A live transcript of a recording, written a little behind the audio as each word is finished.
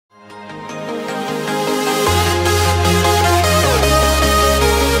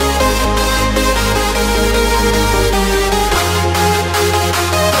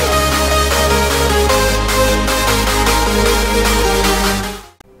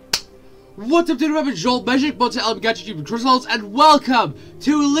What's up, dude? I'm Joel, Magic Monster, Element Gadget, Human Crystals, and welcome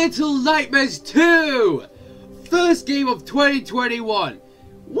to Little Nightmares 2! First game of 2021.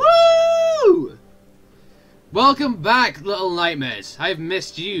 Woo! Welcome back, Little Nightmares. I've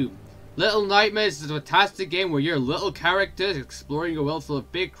missed you. Little Nightmares is a fantastic game where you're little characters exploring a world full of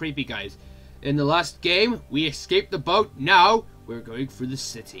big, creepy guys. In the last game, we escaped the boat. Now, we're going through the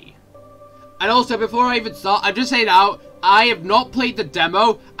city. And also, before I even start, I'm just saying out, I have not played the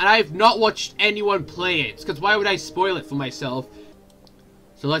demo, and I have not watched anyone play it, because why would I spoil it for myself?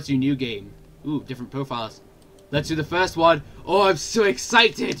 So let's do new game. Ooh, different profiles. Let's do the first one. Oh, I'm so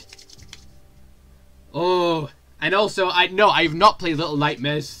excited! Oh, and also, I have not played Little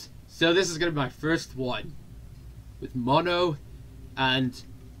Nightmares, so this is going to be my first one. With Mono, and...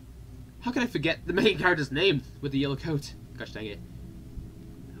 how can I forget the main character's name with the yellow coat? Gosh dang it.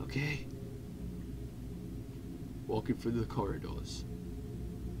 Okay. Walking through the corridors.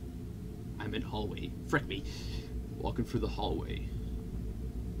 I'm in hallway. Frick me. Walking through the hallway.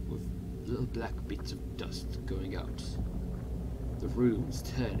 With little black bits of dust going out. The room's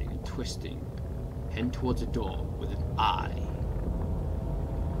turning and twisting. Heading towards a door with an eye.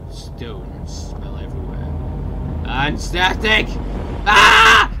 Stones smell everywhere. And static!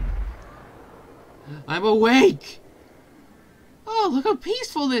 Ah! I'm awake! Oh, look how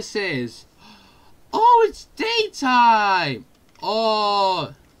peaceful this is! Oh, it's daytime!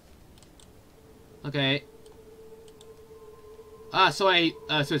 Oh! Okay. So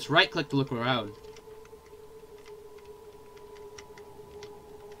it's right click to look around.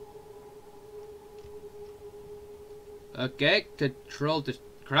 Okay, control to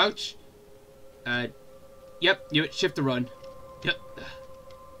crouch. Yep, shift to run. Yep.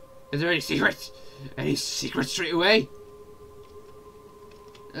 Is there any secrets? Any secrets straight away?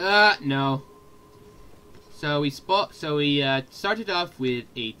 No. So we started off with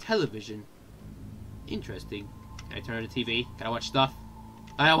a television. Interesting. Can I turn on the TV? Can I watch stuff?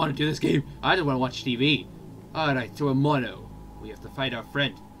 I don't want to do this game. I just want to watch TV. Alright, so a Mono. We have to find our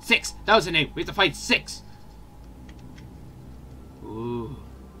friend. 6! That was the name. We have to find 6! Ooh.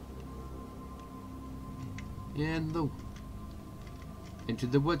 Into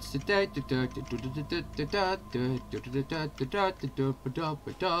the woods.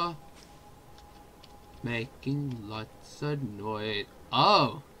 Making lots of noise.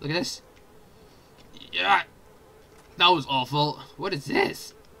 Oh, look at this. Yeah, that was awful. What is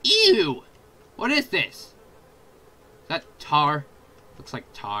this? Ew! What is this? Is that tar? Looks like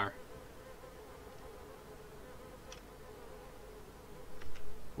tar.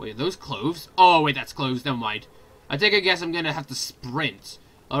 Wait, are those cloves? Oh, wait, that's cloves. Never mind. I guess I'm gonna have to sprint.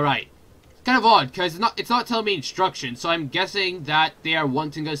 Alright. It's kind of odd, because it's not telling me instructions, so I'm guessing that they are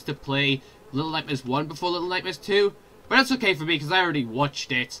wanting us to play Little Nightmares 1 before Little Nightmares 2. But that's okay for me, because I already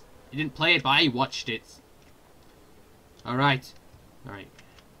watched it. I didn't play it, but I watched it. Alright. Alright.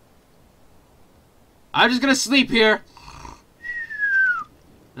 I'm just gonna sleep here.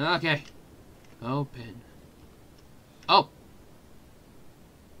 Okay. Open. Oh.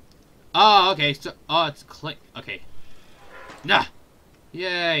 Oh, okay. So, oh, it's click. Okay. Nah.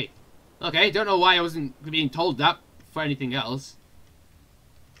 Yay. Okay, don't know why I wasn't being told that for anything else.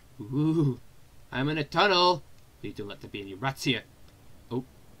 Ooh, I'm in a tunnel. Please don't let there be any rats here. Oh,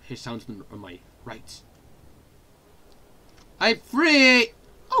 here's sounds on my right. I'm free!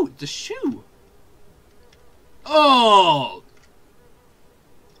 Oh, it's a shoe! Oh!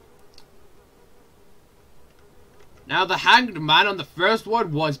 Now, the hanged man on the first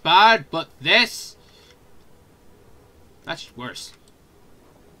one was bad, but this... that's worse.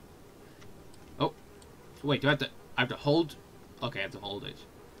 Oh. Wait, I have to hold... okay, I have to hold it.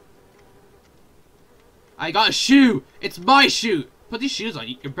 I got a shoe! It's my shoe! Put these shoes on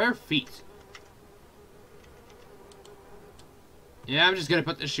your bare feet. Yeah, I'm just gonna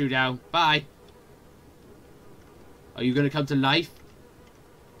put the shoe down. Bye. Are you gonna come to life?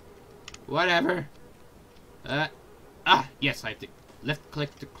 Whatever. Yes, I have to left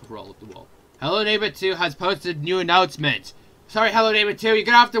click to crawl up the wall. Hello Neighbor 2 has posted new announcement. Sorry, Hello Neighbor 2, you're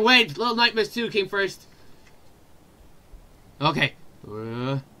gonna have to wait. Little Nightmares 2 came first. Okay.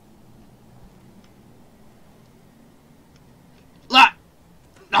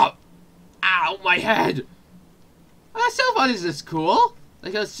 No! Ow, my head! So far, is this cool?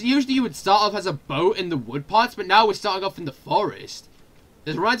 Like, usually you would start off as a boat in the wood parts, but now we're starting off in the forest.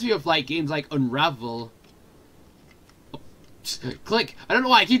 This reminds me of, like, games like Unravel. Oh, click! I don't know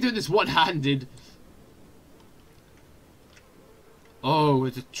why I keep doing this one-handed. Oh,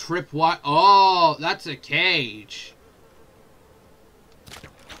 it's a tripwire. Oh, that's a cage.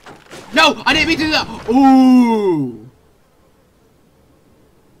 No! I didn't mean to do that! Ooh!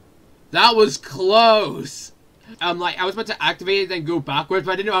 That was close. Like, I was about to activate it then go backwards,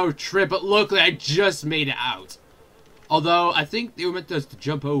 but I didn't know I would trip, but luckily I just made it out. Although, I think they were meant us to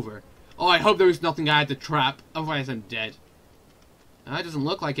jump over. Oh, I hope there was nothing I had to trap, otherwise I'm dead. That doesn't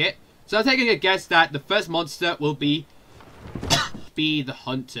look like it. So I'm taking a guess that the first monster will be the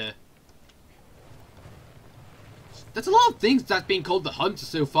hunter. There's a lot of things that's being called the hunter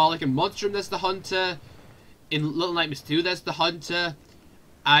so far. Like in Monstrum, there's the hunter. In Little Nightmares 2, there's the hunter.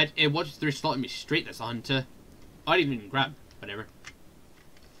 And in Watch 3 Slotting Me Straight, there's the hunter. I didn't even grab. Whatever.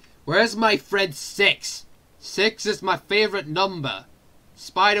 Where's my friend 6? 6 is my favorite number.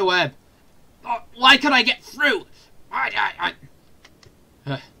 Spiderweb. Oh, why can't I get through?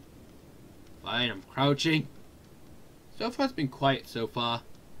 Fine, I'm crouching. So far it's been quiet so far.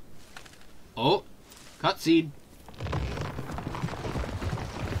 Oh, cutscene.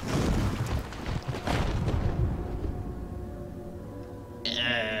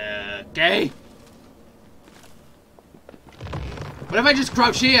 Okay. What if I just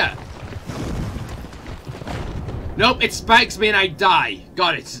crouch here? Nope, it spikes me and I die.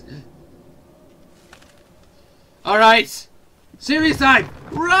 Got it. Alright. Serious time.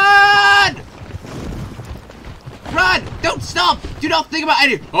 Run! Run! Don't stop! Do not think about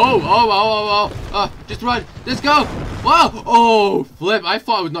anything. Just run. Let's go. Wow. Oh, flip. I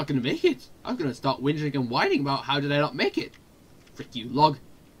thought I was not going to make it. I was going to start whinging and whining about how did I not make it. Frick you, log.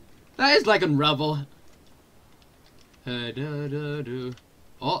 That is like Unravel.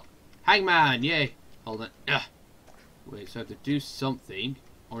 Oh, Hangman. Yay. Hold on. Wait, so I have to do something.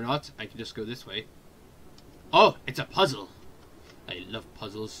 Or not. I can just go this way. Oh, it's a puzzle. I love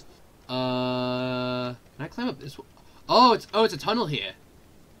puzzles. Can I climb up this one? Oh, it's a tunnel here.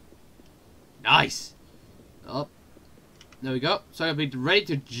 Nice. Oh, there we go. So I'll be ready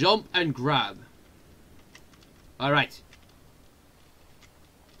to jump and grab. All right.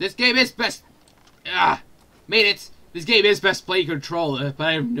 This game is best. Made it. This game is best play controller, but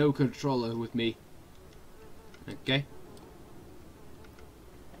I have no controller with me. Okay.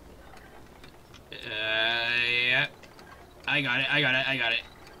 Yeah. I got it.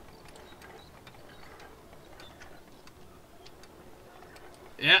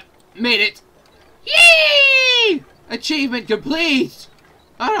 Yeah, made it. Yay! Achievement complete!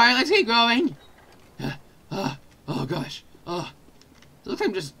 Alright, let's keep going. Oh gosh. Oh. It looks like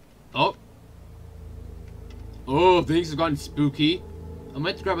I'm just... Oh. Oh, things have gotten spooky. I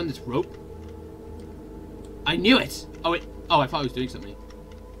meant to grab on this rope. I knew it! Oh, wait. Oh, I thought I was doing something.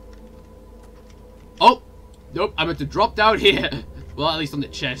 Oh! Nope, I meant to drop down here. Well, at least on the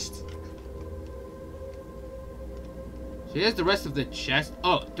chest. So here's the rest of the chest.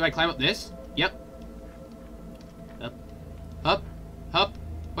 Oh, do I climb up this? Yep. Up. Up. Up.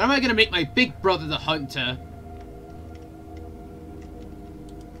 When am I gonna make my big brother the hunter?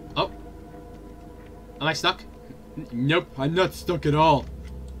 Oh. Am I stuck? Nope, I'm not stuck at all.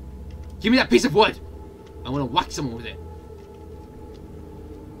 Give me that piece of wood. I want to whack someone with it.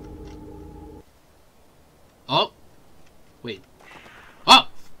 Oh. Wait. Oh!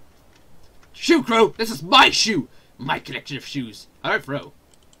 Shoe crew! This is my shoe! My collection of shoes. I don't throw.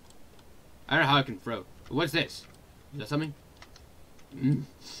 I don't know how I can throw. But what's this? Is that something?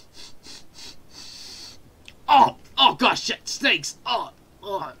 Oh! Oh gosh, shit! Snakes! Oh!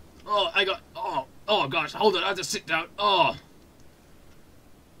 Oh! Oh, I got... Oh! Oh gosh, hold on, I have to sit down. Oh!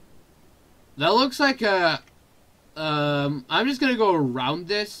 That looks like a... I'm just gonna go around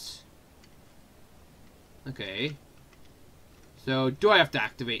this. Okay. So, do I have to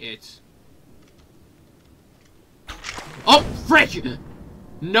activate it? Oh, frick!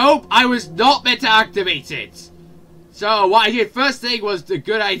 Nope, I was not meant to activate it. So, what I did first thing was the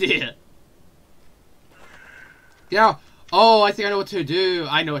good idea. Yeah. Oh, I think I know what to do.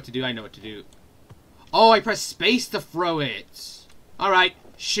 I know what to do. Oh, I press space to throw it. Alright,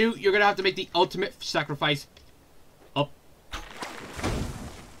 shoot, you're gonna have to make the ultimate sacrifice. Up.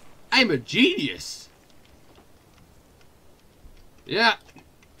 I'm a genius. Yeah.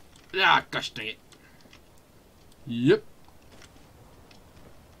 Ah, gosh dang it. Yep.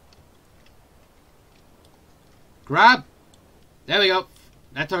 Grab. There we go.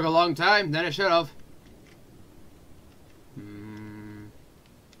 That took a long time. Then it should have. Can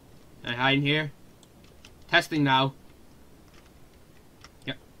I hide in here? Testing now.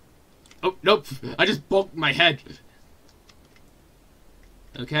 Yep. Oh, nope. I just bumped my head.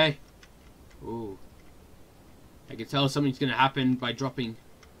 Okay. Ooh. I can tell something's gonna happen by dropping.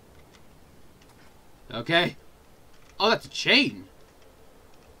 Okay. Oh, that's a chain.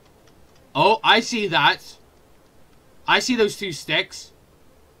 Oh, I see that. I see those two sticks.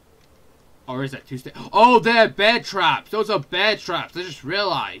 Or is that two sticks? Oh, they're bear traps. Those are bear traps. I just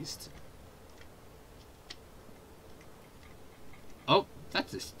realized. Oh,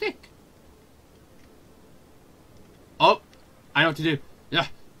 that's a stick. Oh, I know what to do. Yeah,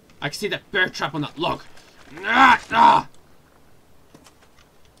 I can see that bear trap on that log. Ah, ah.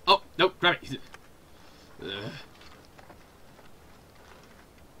 Oh, no, grab it.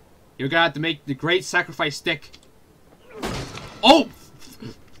 You're gonna have to make the great sacrifice stick. Oh!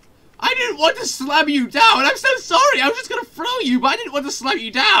 I didn't want to slam you down! I'm so sorry! I was just gonna throw you, but I didn't want to slam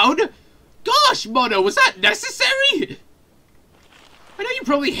you down! Gosh, Mono, was that necessary? I know you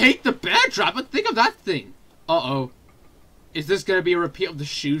probably hate the bear trap, but think of that thing. Uh-oh. Is this gonna be a repeat of the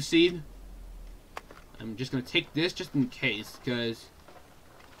shoe scene? I'm just gonna take this just in case, because...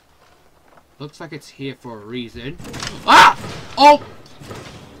 looks like it's here for a reason. Ah! Oh!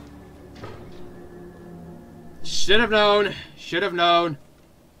 Should have known. Should have known.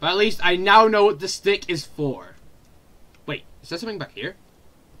 But at least I now know what the stick is for. Wait, is there something back here?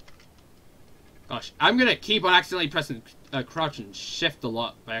 Gosh, I'm gonna keep on accidentally pressing crouch and shift a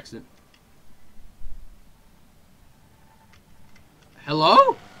lot by accident.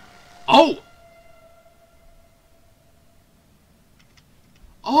 Hello? Oh!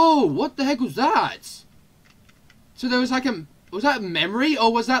 Oh, what the heck was that? So there was like a... was that a memory?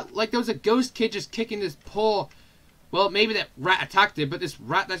 Or was that like there was a ghost kid just kicking this poor... well, maybe that rat attacked it, but this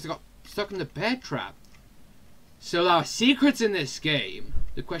rat actually got stuck in the bear trap. So there are secrets in this game.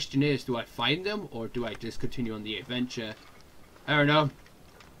 The question is, do I find them or do I just continue on the adventure? I don't know.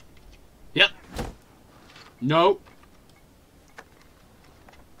 Yep. No.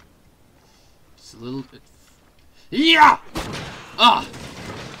 Just a little bit... yeah! Ah!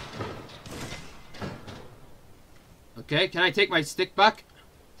 Okay, can I take my stick back?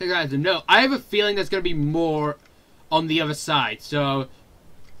 Take that as a no. I have a feeling there's going to be more on the other side, so...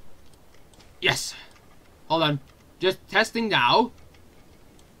 yes! Hold on. Just testing now.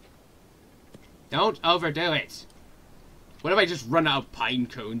 Don't overdo it. What if I just run out of pine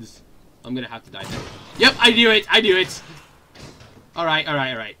cones? I'm going to have to die there. Yep, I knew it! I knew it! Alright,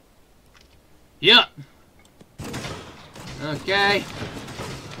 alright, alright. Yep! Okay.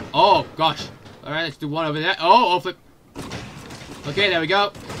 Oh, gosh. Alright, let's do one over there. Oh, flip. Okay, there we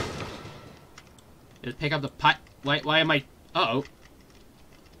go. Just pick up the pot. Why am I... uh-oh.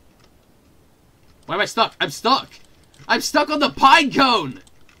 Why am I stuck? I'm stuck! I'm stuck on the pine cone!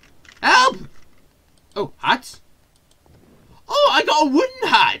 Help! Oh, hats? Oh, I got a wooden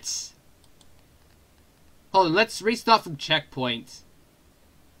hat! Hold on, let's restart from checkpoint.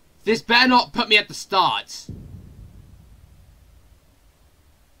 This better not put me at the start.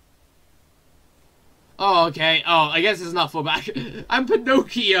 Oh, okay. Oh, I guess it's not full back. I'm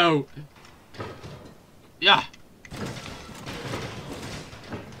Pinocchio! Yeah.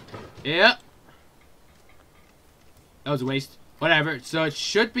 Yep. That was a waste. Whatever. So it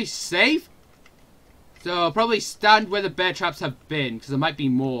should be safe. So I'll probably stand where the bear traps have been, because there might be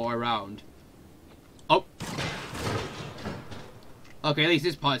more around. Oh. Okay, at least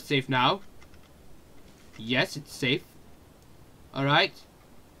this part's safe now. Yes, it's safe. Alright.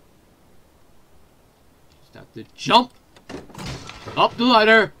 Just have to jump. Up the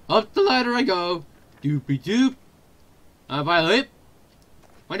ladder. Up the ladder I go. Doopy doop. Violet.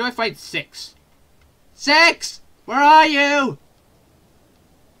 Why do I find 6? 6! Where are you?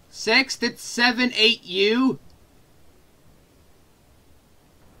 6? Did 7, 8 you?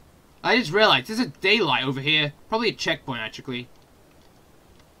 I just realized there's a daylight over here. Probably a checkpoint, actually.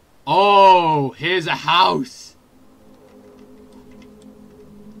 Oh, here's a house.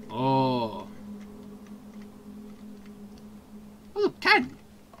 Oh. Oh, look, can.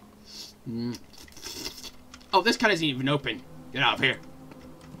 Oh, this can isn't even open. Get out of here.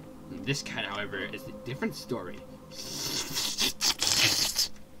 This can, however, is a different story.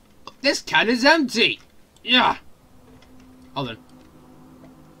 This can is empty. Yeah. Hold on.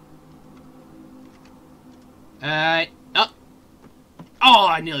 Oh. Oh,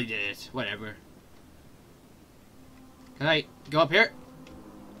 I nearly did it. Whatever. Can I go up here?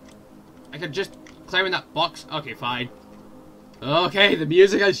 I can just climb in that box. Okay, fine. Okay, the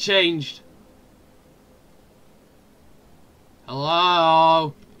music has changed.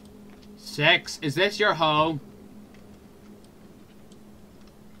 Hello? 6, is this your home?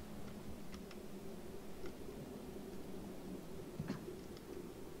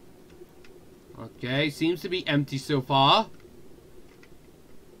 Okay, seems to be empty so far.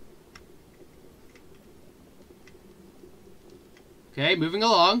 Okay, moving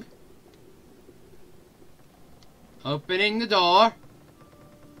along. Opening the door.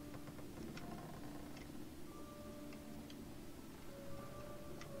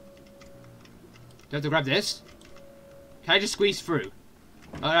 Do I have to grab this? Can I just squeeze through?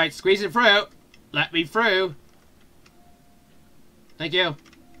 Alright, squeeze it through. Let me through. Thank you.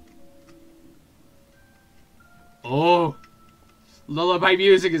 Oh. Lullaby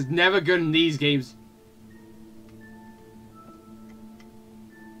music is never good in these games.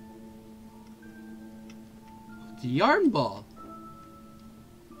 The yarn ball.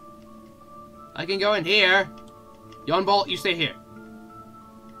 I can go in here. Yarn ball, you stay here.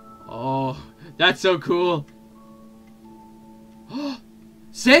 Oh, that's so cool.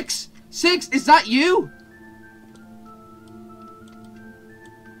 6? 6? Is that you?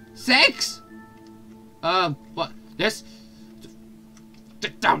 6? What? This?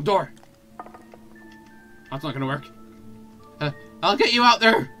 Down door. That's not gonna work. I'll get you out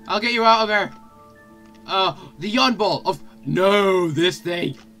there. I'll get you out of there. The yawn ball of no, this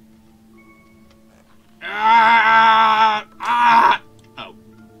thing. Oh.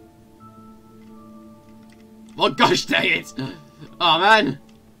 Well, gosh dang it. Oh man.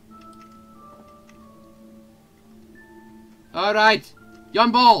 All right,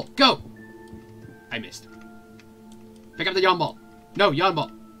 yawn ball, go. I missed. Pick up the yawn ball. No, yawn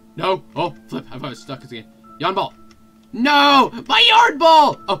ball. No. Oh, flip. I thought I was stuck again. Yawn ball. No! My yarn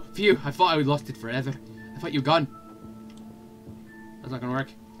ball! Oh, phew. I thought I would lost it forever. I thought you were gone. That's not gonna work.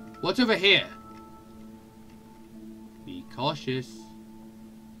 What's over here? Be cautious.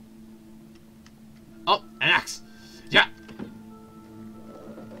 Oh, an axe. Yeah.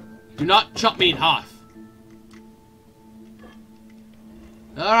 Do not chop me in half.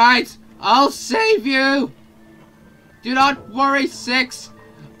 Alright. I'll save you. Do not worry, 6.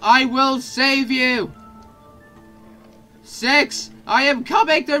 I will save you. 6, I am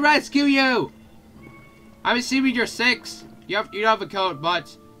coming to rescue you. I'm assuming you're 6. You don't have a code,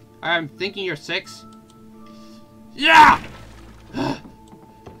 but I'm thinking you're 6. Yeah.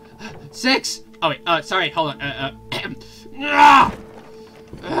 6. Oh wait. Sorry. Hold on.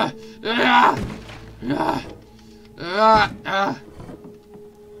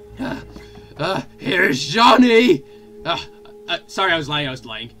 Here's Johnny. Sorry, I was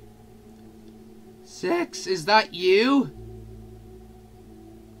lying. 6, is that you?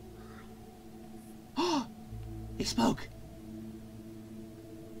 Oh, he spoke.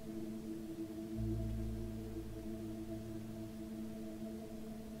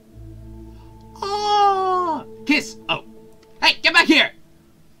 Oh, kiss. Oh, hey, get back here.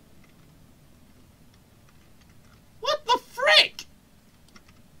 What the frick?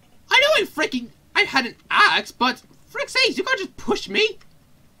 I know I had an axe, but frick sakes, you can't just push me.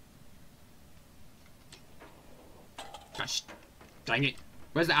 Gosh, dang it.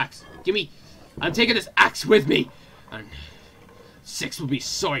 Where's the axe? Give me. I'm taking this axe with me. And 6 will be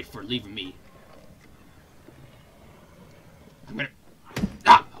sorry for leaving me. I'm gonna.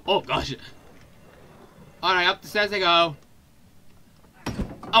 Ah! Oh, gosh. Alright, up the stairs I go.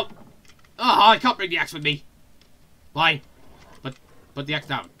 Oh! Oh, I can't bring the axe with me. Fine. Put the axe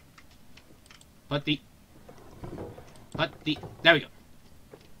down. Put the. There we go.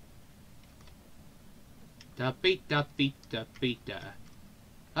 Da beat da beat da beat da.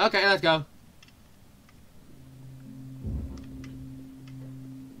 Okay, let's go.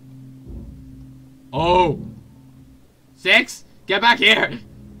 Oh! 6, get back here!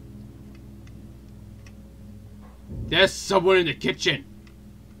 There's someone in the kitchen.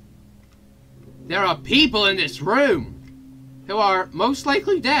 There are people in this room who are most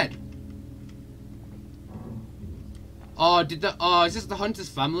likely dead. Oh, is this the hunter's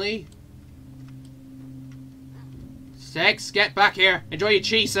family? 6, get back here. Enjoy your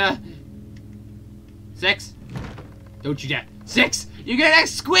cheese, sir. 6. Don't you dare. 6, you're gonna get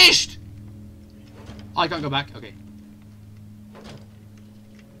squished! Oh, I can't go back. Okay.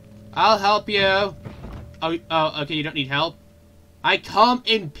 I'll help you. Oh, okay, you don't need help. I come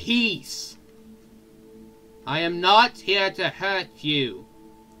in peace. I am not here to hurt you.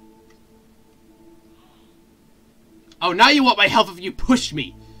 Oh, now you want my help if you push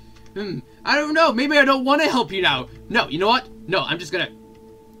me. I don't know. Maybe I don't want to help you now. No, you know what? No, I'm just gonna...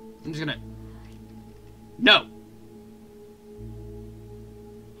 No.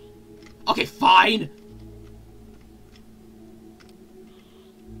 Okay, fine.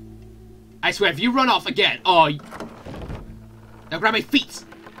 I swear, if you run off again... Oh... Now grab my feet.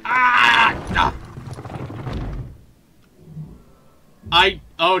 Ah!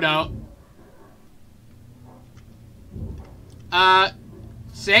 Oh no.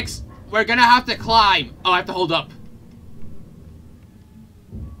 6, we're gonna have to climb. Oh, I have to hold up.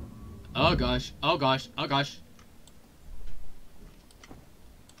 Oh gosh, oh gosh, oh gosh.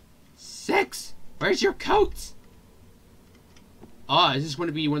 6, where's your coat? Oh, is this going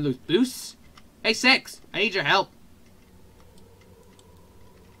to be one of those boosts? Hey 6, I need your help.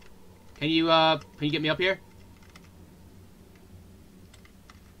 Can you get me up here?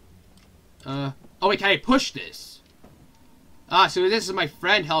 Oh wait, can I push this? Ah, so this is my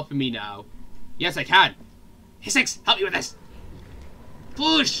friend helping me now. Yes, I can. Hey, Six, help me with this.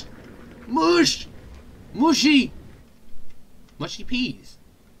 Push! Mush! Mushy! Mushy peas.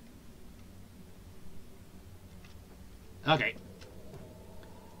 Okay.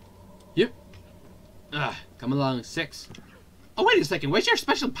 Yep. Come along, Six. Oh, wait a second. Where's your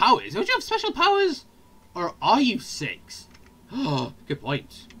special powers? Don't you have special powers? Or are you Six? Oh, good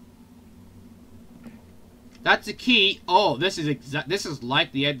point. That's the key. Oh, this is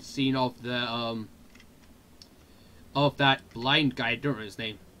like the end scene of the, of that blind guy. I don't remember his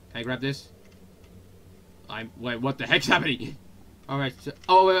name. Can I grab this? Wait, what the heck's happening? Alright, so,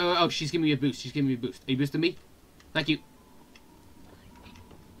 oh, she's giving me a boost. She's giving me a boost. Are you boosting me? Thank you.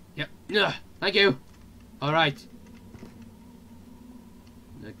 Yep. Ugh, thank you. Alright.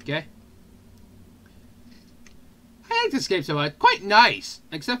 Okay. I like this game so much. Quite nice.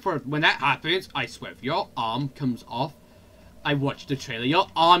 Except for when that happens, I swear, if your arm comes off, I watched the trailer, your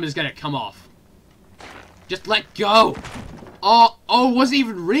arm is gonna come off. Just let go. Oh, it wasn't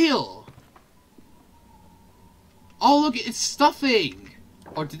even real. Oh, look, it's stuffing.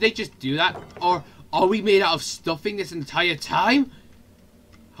 Or did they just do that? Or are we made out of stuffing this entire time?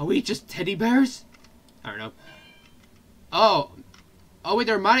 Are we just teddy bears? I don't know. Oh wait,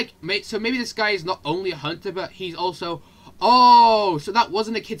 they're manic. So maybe this guy is not only a hunter, but he's also... Oh, so that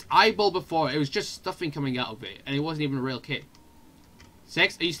wasn't a kid's eyeball before. It was just stuffing coming out of it. And it wasn't even a real kid.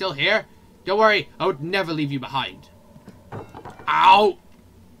 Six, are you still here? Don't worry, I would never leave you behind. Ow!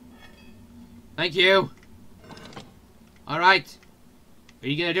 Thank you. Alright. Are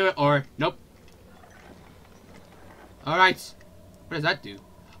you gonna do it, or... Nope. Alright. What does that do?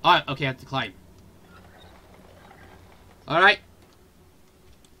 Oh, okay, I have to climb. Alright.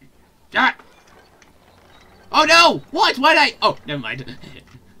 Ah! Oh no! What? Why did I... Oh, never mind.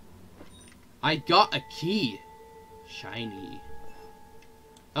 I got a key. Shiny.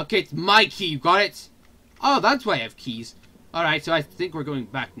 Okay, it's my key. You got it? Oh, that's why I have keys. Alright, so I think we're going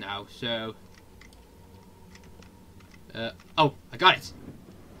back now, so... oh, I got it.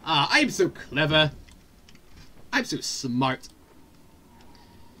 Ah, I'm so clever. I'm so smart.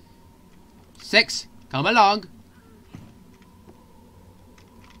 Six, come along.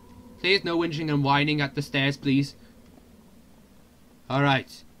 Please, no whinging and whining at the stairs, please.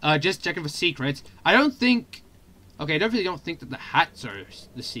 Alright. Just checking for secrets. I don't think... Okay, I definitely don't think that the hats are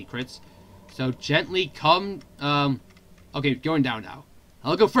the secrets. So, gently come... Okay, going down now.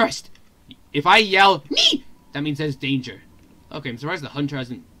 I'll go first. If I yell, "Nee!" that means there's danger. Okay, I'm surprised the hunter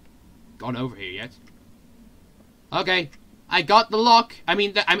hasn't gone over here yet. Okay. I got the lock. I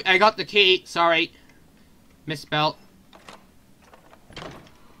mean, I got the key. Sorry. Misspelled.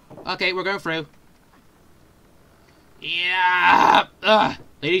 Okay, we're going through. Yeah!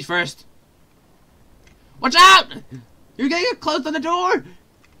 Ladies first. Watch out! You're gonna get closed on the door!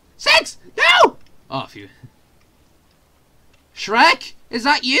 Six! No! Oh, phew. Shrek? Is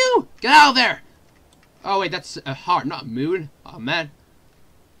that you? Get out of there! Oh, wait, that's a heart, not a moon. Oh, man.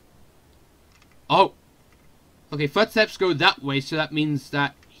 Oh. Okay, footsteps go that way, so that means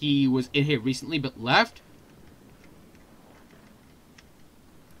that he was in here recently but left.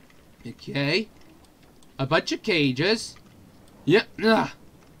 Okay. A bunch of cages. Yep. Ugh.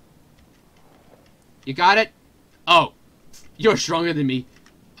 You got it? Oh. You're stronger than me.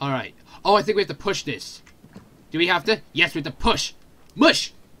 Alright. Oh, I think we have to push this. Do we have to? Yes, we have to push.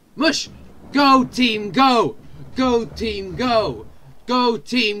 Mush! Mush! Go, team, go! Go, team, go! Go,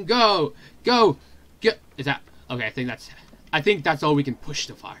 team, go! Go! Go! Is that... Okay, I think that's all we can push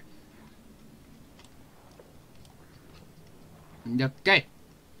so far. Okay.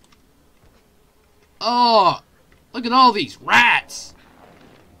 Oh! Look at all these rats!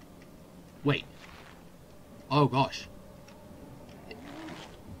 Wait. Oh, gosh.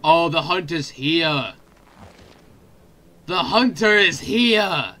 Oh, the hunter's here. The hunter is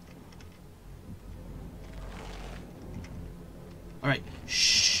here! Alright.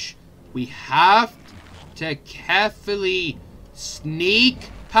 Shh. We have to carefully sneak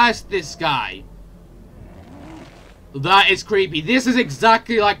past this guy. That is creepy. This is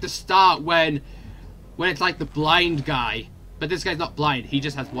exactly like the start when it's like the blind guy. But this guy's not blind. He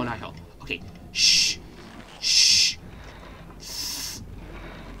just has one eye hole. Okay. Shh. Shh.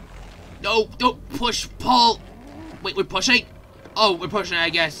 No, don't push, Paul. Wait, we're pushing? Oh, we're pushing, I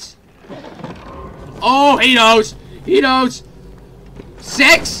guess. Oh, he knows. He knows.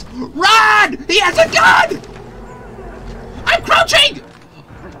 Six, run! He has a gun! I'm crouching!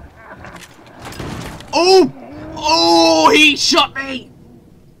 Oh! Oh, he shot me!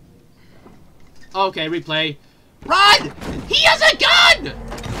 Okay, replay. Run! He has a gun!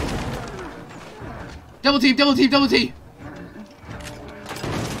 Double team, double team, double team.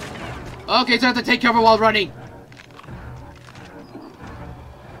 Okay, so I have to take cover while running.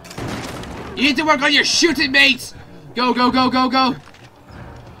 You need to work on your shooting, mates. Go, go, go, go, go.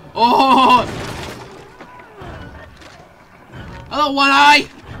 Oh. Hello, One Eye.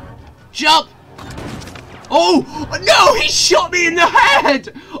 Jump. Oh, no, he shot me in the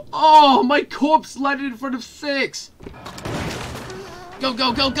head. Oh, my corpse landed in front of Six. Go,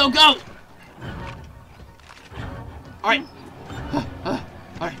 go, go, go, go. Alright.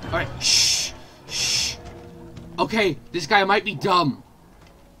 Alright, alright. Shh. Shh. Okay, this guy might be dumb.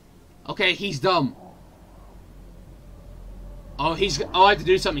 Okay, he's dumb. Oh, I have to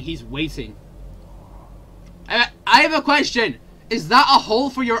do something. He's waiting. I have a question. Is that a hole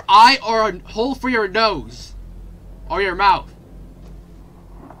for your eye or a hole for your nose? Or your mouth?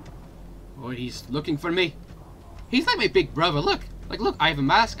 Oh, he's looking for me. He's like my big brother. Look. Like, look, I have a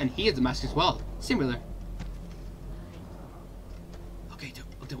mask and he has a mask as well. Similar. Okay,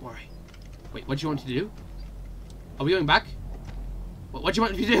 don't worry. Wait, what do you want to do? Are we going back? What do you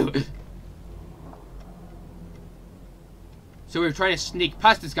want me to do? So we're trying to sneak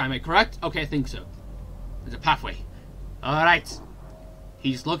past this guy, am I correct? Okay, I think so. There's a pathway. Alright.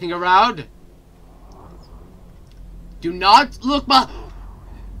 He's looking around. Do not look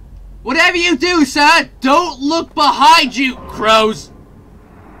whatever you do, sir, don't look behind you, crows.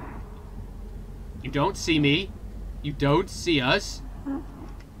 You don't see me. You don't see us.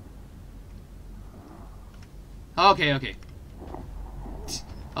 Okay, okay.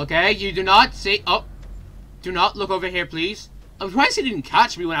 Okay, you do not see... Oh. Do not look over here, please. I'm surprised he didn't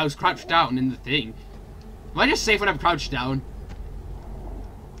catch me when I was crouched down in the thing. Am I just safe when I'm crouched down?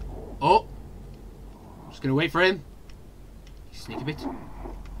 Oh. Just gonna wait for him. Sneak a bit.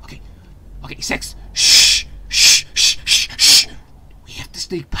 Okay. Okay, Six. Shh. Shh. Shh. Shh. Shh. We have to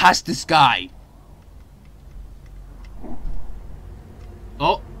sneak past this guy.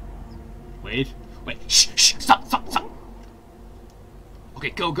 Oh. Wait. Wait. Shh. Shh. Stop. Stop. Stop.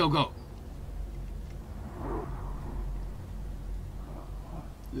 Okay, go. Go. Go.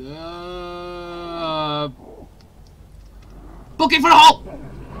 Booking for the hole!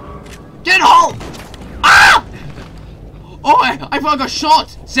 Get in the hole! Ah! Oh, I thought I got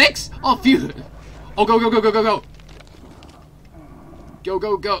shot! Six? Oh, phew. Oh, go, go, go, go, go, go. Go,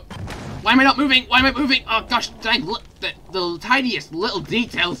 go, go. Why am I not moving? Why am I moving? Oh, gosh, dang. Look, the tiniest little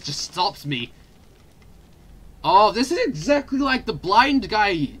details just stops me. Oh, this is exactly like the blind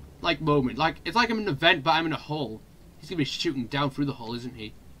guy, like, moment. Like, it's like I'm in an event, but I'm in a hole. He's gonna be shooting down through the hole, isn't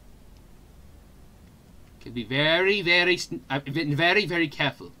he? Can be very, very, very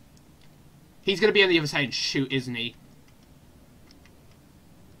careful. He's gonna be on the other side and shoot, isn't he?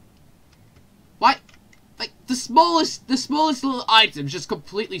 Why? Like the smallest little item just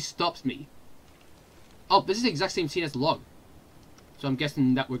completely stops me. Oh, this is the exact same scene as the log. So I'm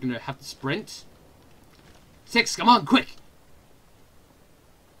guessing that we're gonna have to sprint. Six, come on, quick!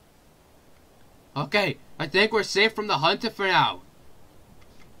 Okay, I think we're safe from the hunter for now.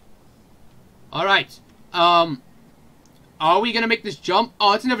 Alright. Are we gonna make this jump?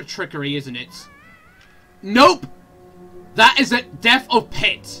 Oh, it's another trickery, isn't it? Nope! That is a death of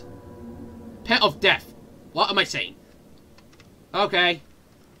pit. Pit of death. What am I saying? Okay.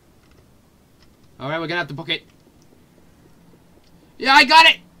 Alright, we're gonna have to book it. Yeah, I got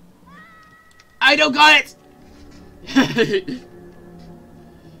it! I don't got it!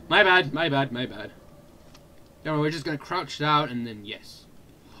 My bad, my bad, my bad. No, we're just gonna crouch down and then yes.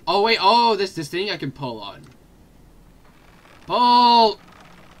 Oh wait, oh, this thing I can pull on. Pull!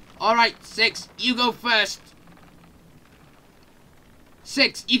 Alright, Six, you go first.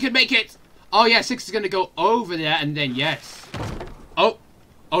 Six, you can make it! Oh yeah, Six is gonna go over there and then yes. Oh!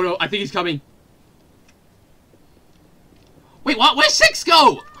 Oh no, I think he's coming. Wait, what? Where's Six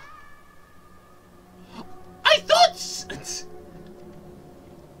go? I thought...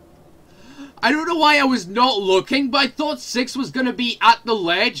 I don't know why I was not looking, but I thought Six was gonna be at the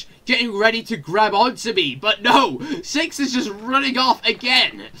ledge, getting ready to grab onto me. But no, Six is just running off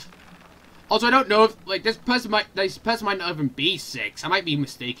again. Also, I don't know if, like, this person might not even be Six. I might be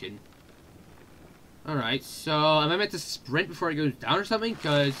mistaken. Alright, so am I meant to sprint before it goes down or something?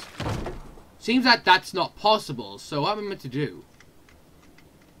 Because seems that that's not possible. So what am I meant to do?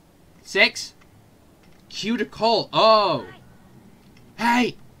 Six? Cue to call. Oh.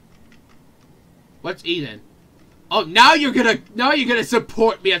 Hey. What's E then? Oh, now you're gonna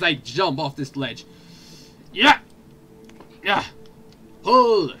support me as I jump off this ledge. Yeah. Yeah.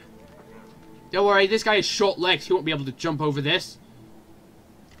 Pull. Don't worry, this guy has short legs. He won't be able to jump over this.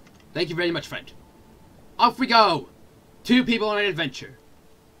 Thank you very much, friend. Off we go. Two people on an adventure.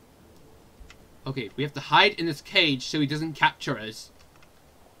 Okay, we have to hide in this cage so he doesn't capture us.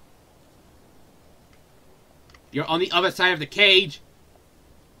 You're on the other side of the cage.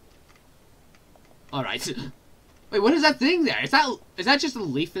 Alright. Wait, what is that thing there? Is that just a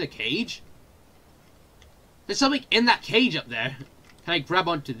leaf in a cage? There's something in that cage up there. Can I grab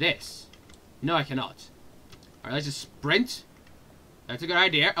onto this? No, I cannot. Alright, let's just sprint. That's a good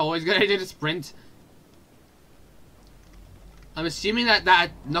idea. Always a good idea to sprint. I'm assuming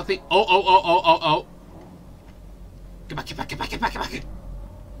that nothing... Oh. Get back. To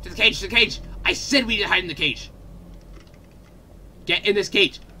the cage. I said we need to hide in the cage. Get in this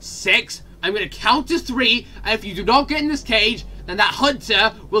cage. 6. I'm going to count to 3. And if you do not get in this cage, then that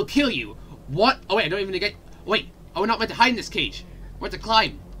hunter will kill you. What? Oh, wait, I don't even get... Wait. Oh, we're not meant to hide in this cage. We're meant to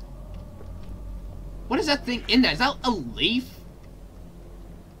climb. What is that thing in there? Is that a leaf?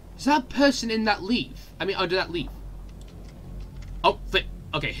 Is that a person in that leaf? I mean, under that leaf. Oh, flip.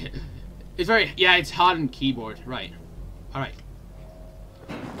 Okay. It's very... Yeah, it's hard on keyboard. Right. Alright.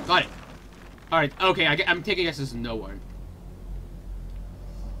 Got it. Alright, okay. I'm taking this as no one.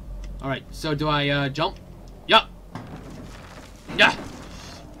 Alright, so do I, jump? Yup. Yeah.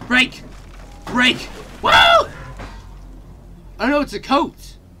 Break. Woo! I don't know, it's a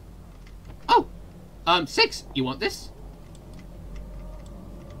coat. Oh. 6. You want this?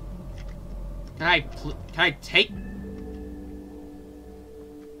 Can I take...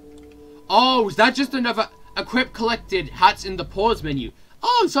 Oh, is that just another equip collected hats in the pause menu?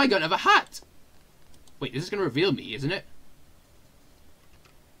 Oh, so I got another hat. Wait, this is gonna reveal me, isn't it?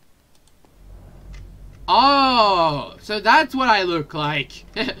 Oh, so that's what I look like.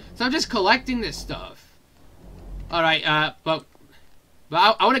 So I'm just collecting this stuff. Alright, but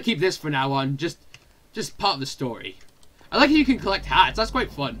I want to keep this for now on. Just part of the story. I like how you can collect hats. That's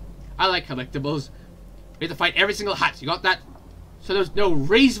quite fun. I like collectibles. We have to fight every single hat. You got that? So there's no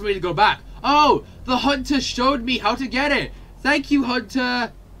reason for me to go back. Oh, the hunter showed me how to get it. Thank you,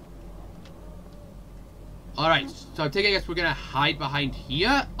 hunter. Alright, so I'm taking a guess we're going to hide behind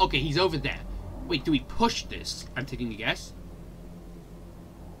here. Okay, he's over there. Wait, do we push this? I'm taking a guess.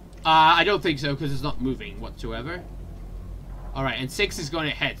 I don't think so, because it's not moving whatsoever. Alright, and 6 is going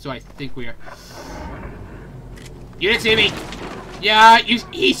ahead, so I think we're... You didn't see me! Yeah,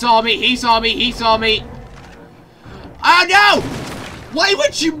 he saw me! Oh no! Why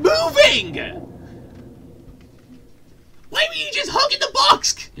weren't you moving? Why were you just hugging the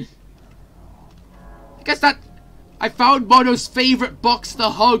box? I guess that... I found Mono's favorite box to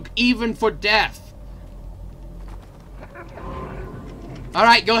hug, even for death.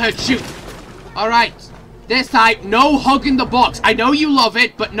 Alright, go ahead, shoot. Alright. This time, no hugging the box. I know you love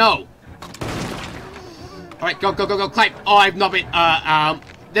it, but no. Alright, go, climb. Oh, I've not been,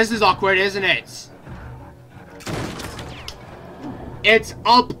 this is awkward, isn't it? It's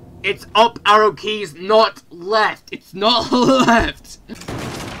up, arrow keys, not left. It's not left.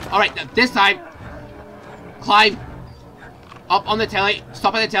 Alright, this time, climb. Up on the telly.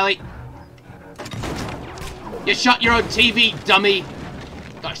 Stop on the telly. You shut your own TV, dummy.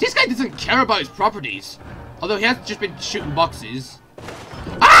 Gosh, this guy doesn't care about his properties. Although he has just been shooting boxes.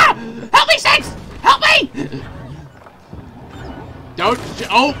 Ah! Help me, 6! Help me! Don't...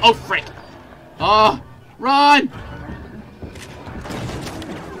 Oh, frick. Oh, run!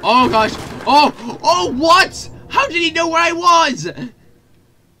 Oh, gosh. Oh, what? How did he know where I was?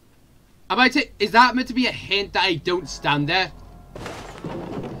 Is that meant to be a hint that I don't stand there?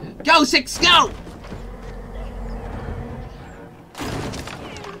 Go, 6, go!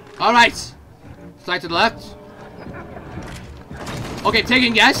 Alright. Slide to the left. Okay,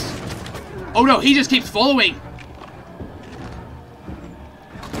 taking guess. Oh no, he just keeps following.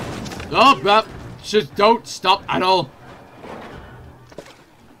 Oh, just don't stop at all.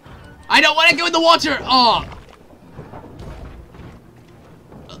 I don't want to go in the water! Oh!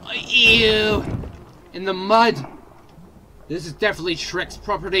 Ew! In the mud! This is definitely Shrek's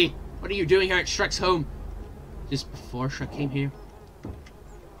property. What are you doing here at Shrek's home? Just before Shrek came here?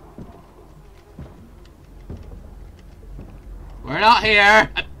 We're not here!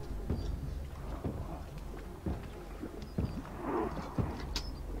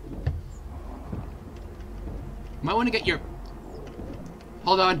 Might want to get your...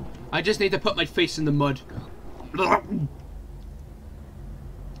 Hold on. I just need to put my face in the mud.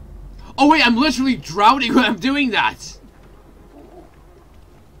 Oh wait, I'm literally drowning when I'm doing that!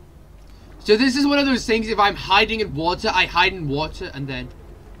 So this is one of those things, if I'm hiding in water, I hide in water and then...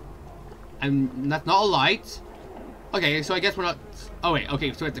 And that's not a light. Okay, so I guess we're not... Oh wait,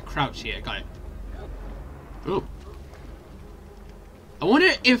 okay, so I have to crouch here, got it. Ooh. I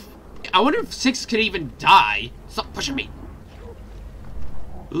wonder if 6 could even die. Stop pushing me.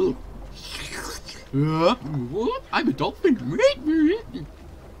 Ooh. I'm a dolphin.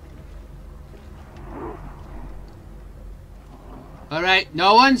 Alright,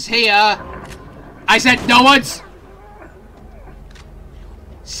 no one's here. I said no one's.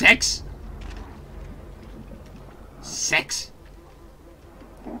 6. 6.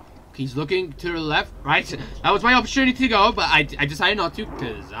 He's looking to the left. Right. That was my opportunity to go, but I decided not to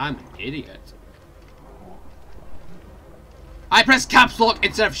because I'm an idiot. I pressed caps lock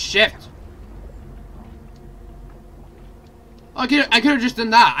instead of shift. Okay, I could have just done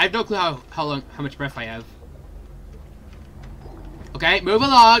that. I have no clue how much breath I have. Okay, move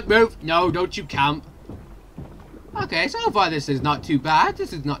along. Move. No, don't you camp. Okay, so far this is not too bad.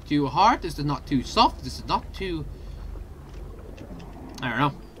 This is not too hard. This is not too soft. This is not too... I don't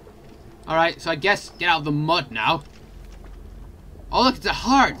know. Alright, so I guess get out of the mud now. Oh, look, it's a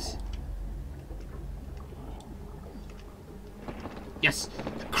heart. Yes.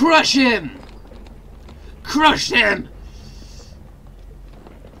 Crush him! Crush him!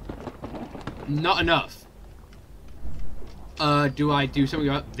 Not enough. Do I do something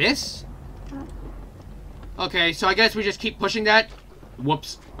about this? Okay, so I guess we just keep pushing that.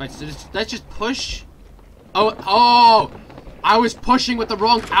 Whoops. Right, so let's just push. Oh! I was pushing with the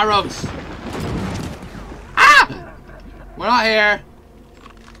wrong arrows. Ah! We're not here.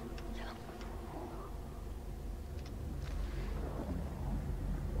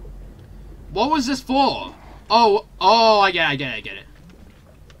 What was this for? Oh, I get it.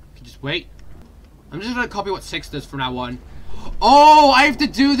 Just wait. I'm just gonna copy what 6 does from now on. Oh, I have to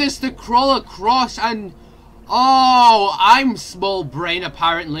do this to crawl across and... Oh, I'm small brain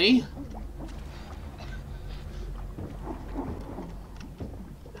apparently.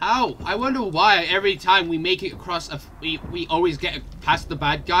 How? I wonder why every time we make it across we always get past the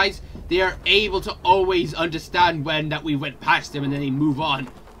bad guys. They are able to always understand when that we went past them and then they move on.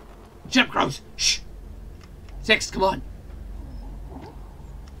 Shut up, crows! Shh! 6, come on!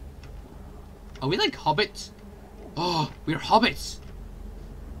 Are we like hobbits? Oh, we're hobbits!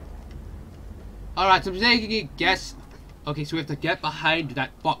 Alright, so I'm taking a guess. Okay, so we have to get behind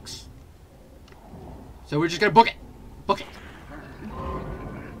that box. So we're just gonna book it! Book it!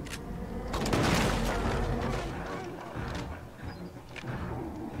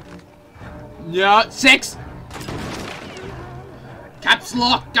 No, 6! Caps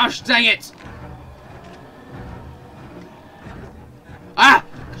lock, gosh dang it! Ah!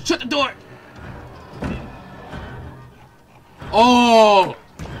 Shut the door! Oh!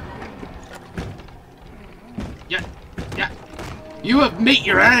 Yeah. You have met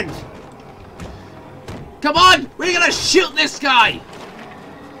your end! Come on! We're gonna shoot this guy!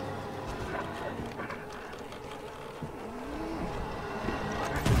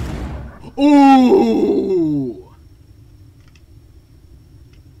 Ooh!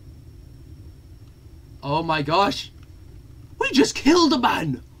 Oh my gosh! We just killed a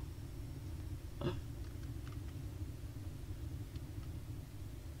man!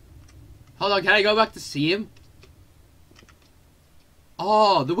 Hold on, can I go back to see him?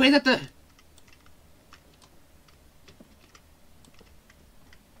 Oh, the way that the...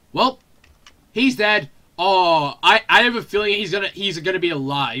 Well, he's dead. Oh, I have a feeling he's gonna be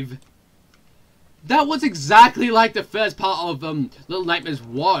alive. That was exactly like the first part of Little Nightmares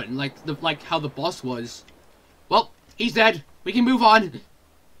 1, like how the boss was. Well, he's dead. We can move on.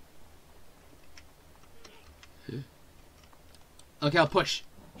 Okay, I'll push.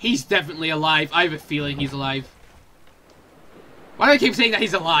 He's definitely alive. I have a feeling he's alive. Why do I keep saying that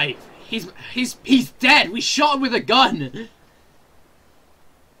he's alive? He's dead. We shot him with a gun.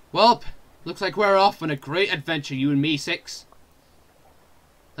 Well, looks like we're off on a great adventure, you and me, 6.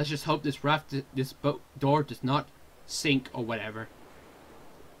 Let's just hope this boat door does not sink or whatever.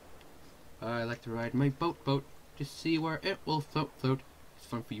 I like to ride my boat, just see where it will float. It's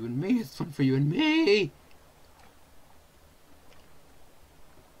fun for you and me. It's fun for you and me.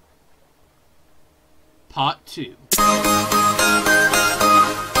 Part 2.